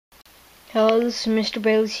Hello, this is Mr.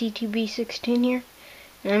 Bailey CTB16 here,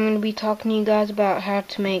 and I'm going to be talking to you guys about how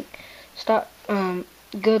to make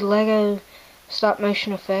good Lego stop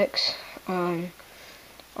motion effects on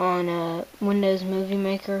Windows Movie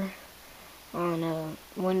Maker, on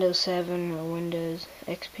Windows 7 or Windows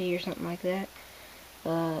XP or something like that.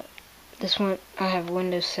 This one, I have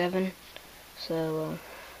Windows 7, so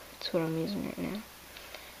that's what I'm using right now.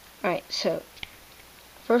 Alright, so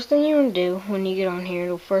first thing you want to do when you get on here,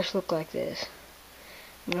 it'll first look like this.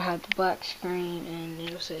 I'm going to have the black screen, and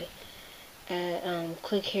it'll say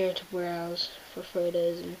click here to browse for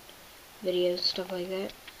photos and videos and stuff like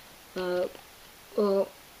that. Well,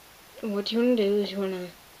 what you want to do is you want to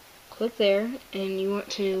click there, and you want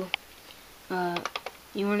to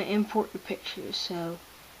import your pictures. So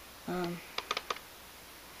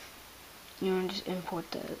you want to just import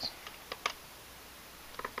those.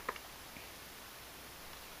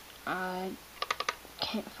 I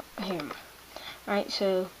can't find here. Alright,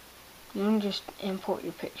 so you want to just import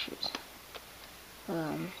your pictures.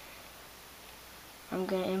 I'm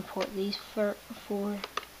going to import these four,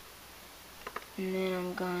 and then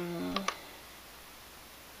I'm going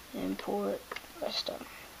to import the rest of them.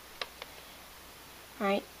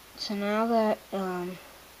 Alright, so now that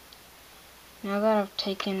I've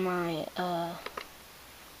taken my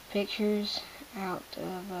pictures out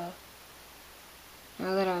of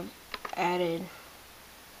now that I've added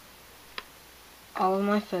all of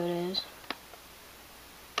my photos,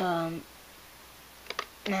 now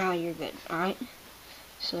you're good. Alright,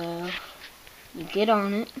 so you get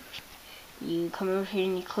on it, you come over here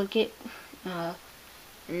and you click it, and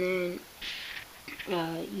then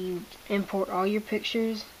you import all your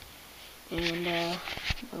pictures, and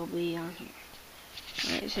they'll be on here.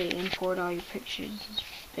 Alright, so you import all your pictures is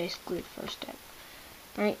basically the first step.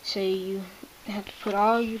 Alright, so you have to put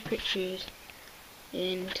all your pictures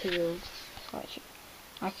into the slideshow.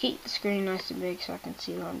 I keep the screen nice and big so I can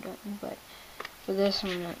see what I'm doing, but for this I'm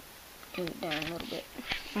going to move it down a little bit.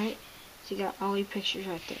 Alright, so you got all your pictures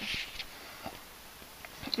right there.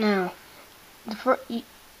 Now,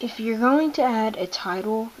 if you're going to add a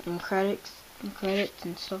title and credits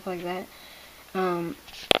and stuff like that,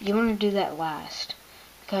 you want to do that last,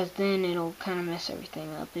 because then it'll kind of mess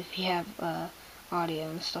everything up if you have audio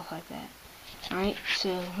and stuff like that. Alright,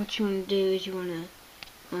 so what you want to do is you want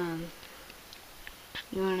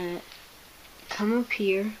to come up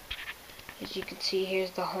here. As you can see,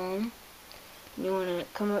 here's the home. You want to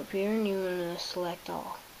come up here and you want to select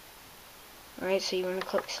all. Alright, so you want to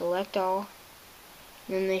click select all,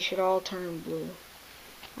 then they should all turn blue.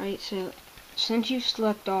 Alright, so since you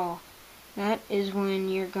select all, that is when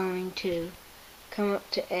you're going to come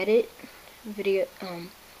up to edit video,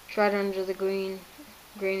 it's right under the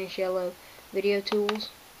greenish yellow video tools.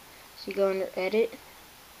 So you go under edit,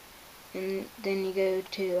 and then you go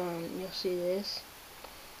to you'll see this,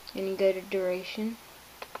 and you go to duration.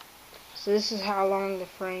 So this is how long the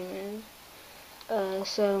frame is.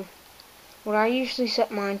 So what I usually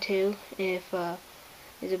set mine to is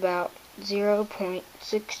about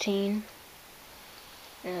 0.16,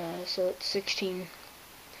 so it's 16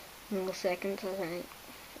 milliseconds, I think.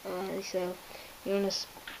 So you want to,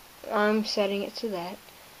 I'm setting it to that.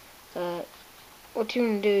 What you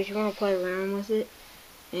want to do is you want to play around with it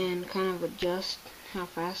and kind of adjust how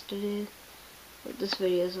fast it is. But this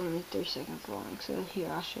video is only 3 seconds long, so here,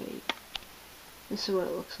 I'll show you. This is what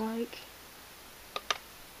it looks like.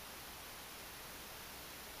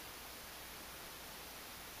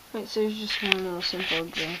 Alright, so here's just one little simple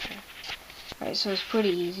example. Alright, so it's pretty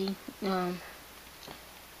easy.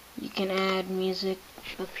 You can add music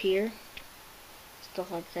up here,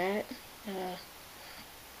 stuff like that.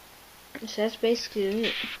 So that's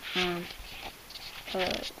basically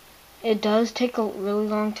it. It does take a really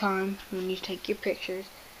long time when you take your pictures.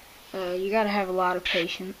 You gotta have a lot of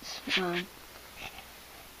patience.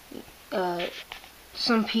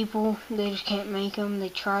 Some people, they just can't make them. They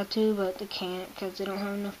try to, but they can't because they don't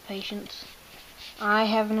have enough patience. I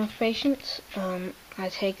have enough patience. I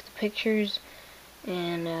take the pictures,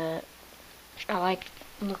 and I like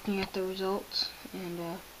looking at the results,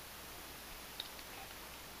 and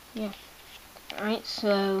yeah. Alright,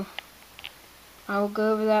 so I will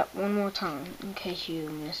go over that one more time in case you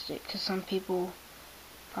missed it, because some people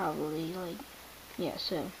probably yeah,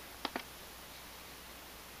 so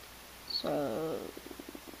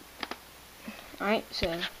alright,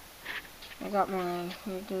 so I got my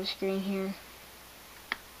Windows screen here.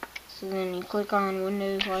 So then you click on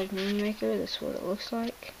Windows Live Movie Maker. That's what it looks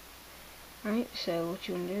like. Alright, so what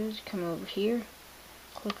you want to do is come over here,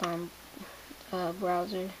 click on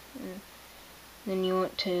browser, and then you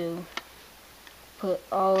want to put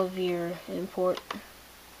all of your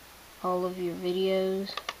all of your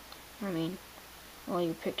videos, all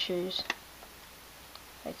your pictures,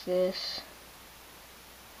 like this,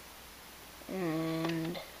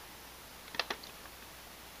 and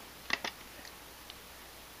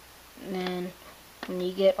then when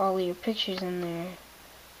you get all of your pictures in there,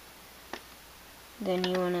 then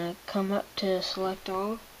you want to come up to select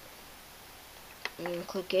all and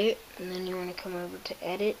click it, and then you want to come over to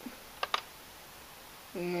edit,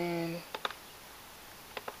 and then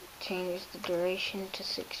change the duration to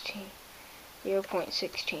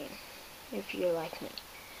 0.16 if you're like me.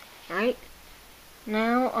 Alright,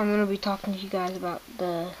 now I'm going to be talking to you guys about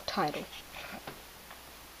the title.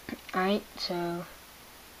 Alright, so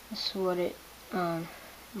this is what it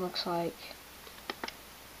looks like.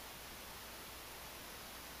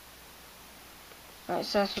 Alright,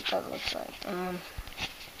 so that's what that looks like.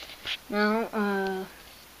 Now I'm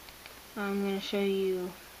going to show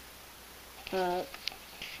you the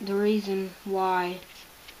reason why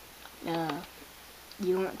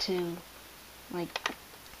you want to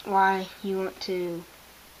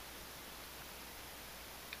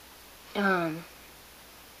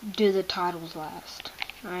do the titles last.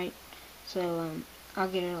 Alright, so I'll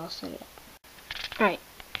get it all set up. Alright,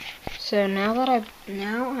 so now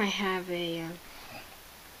I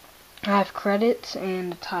have credits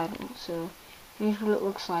and the title. So here's what it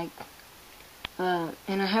looks like. And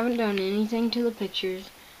I haven't done anything to the pictures.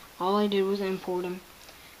 All I did was import them,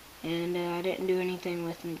 and I didn't do anything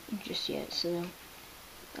with them just yet. So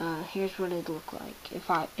here's what it'd look like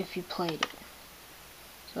if you played it.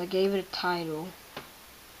 So I gave it a title.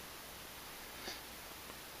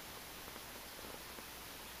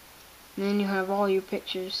 And then you have all your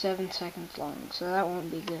pictures 7 seconds long, so that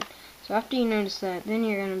won't be good. So after you notice that, then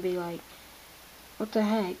you're gonna be like, what the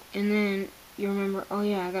heck? And then you remember, oh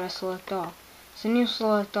yeah, I gotta select all. So then you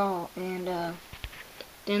select all, and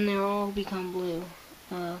then they'll all become blue,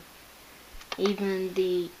 even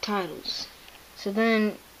the titles. So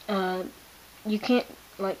then you can't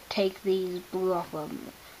take these blue off of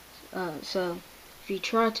them. So if you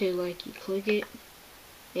try to, you click it,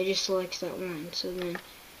 it just selects that one. So then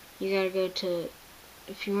you gotta go to,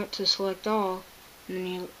 if you want to select all, and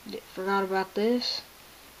then you forgot about this,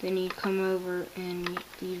 then you come over and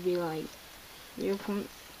you'd be like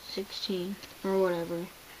 0.16 or whatever.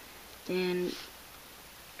 And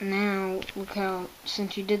now look how,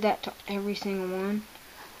 since you did that to every single one,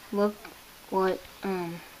 look what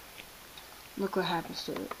happens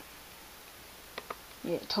to it.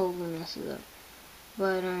 It totally messes up.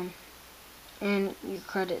 But and your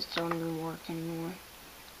credits don't even work anymore.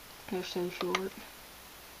 They're so short.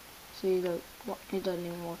 See, it doesn't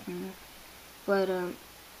even work anymore. But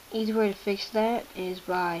easy way to fix that is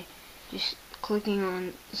by just clicking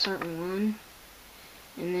on a certain one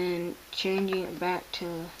and then changing it back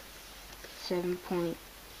to 7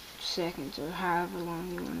 seconds or however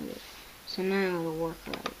long you wanted it. So now it'll work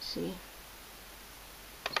right. See?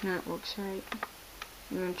 So now it works right.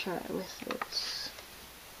 I'm gonna try it with this.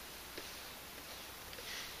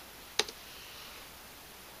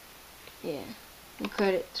 Yeah, the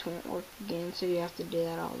credits won't work again, so you have to do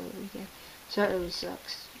that all over again. So that really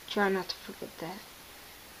sucks. Try not to forget that.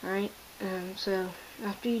 Alright, so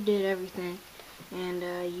after you did everything, and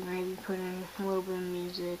you maybe put in a little bit of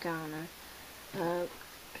music, I don't know,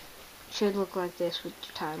 should look like this with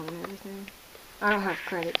your title and everything. I don't have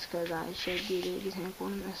credits because I showed you the example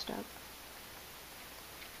and messed up.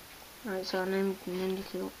 Alright, so I named Ninja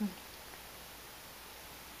Kilton.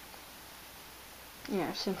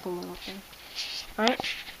 Yeah, simple little thing. Alright,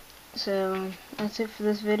 so that's it for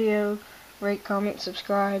this video. Rate, comment,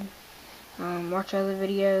 subscribe, watch other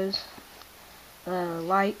videos, we're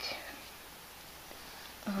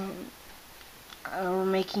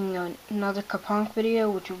making another Kapunk video,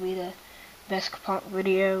 which will be the best Kapunk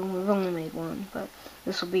video. We've only made one, but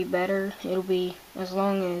this will be better. It'll be as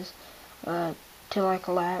long as till I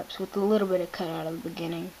collapse, with a little bit of cut out of the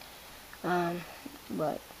beginning.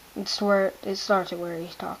 But it's where it starts at where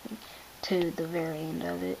he's talking to the very end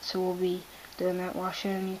of it. So we'll be doing that while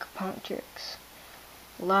showing you Kapunk tricks.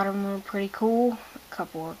 A lot of them are pretty cool. A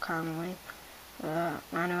couple are kind of lame.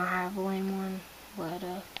 I know I have a lame one, but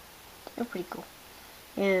they're pretty cool.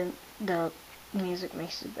 And the music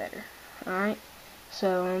makes it better. Alright,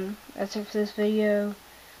 so that's it for this video.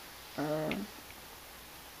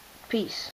 Peace.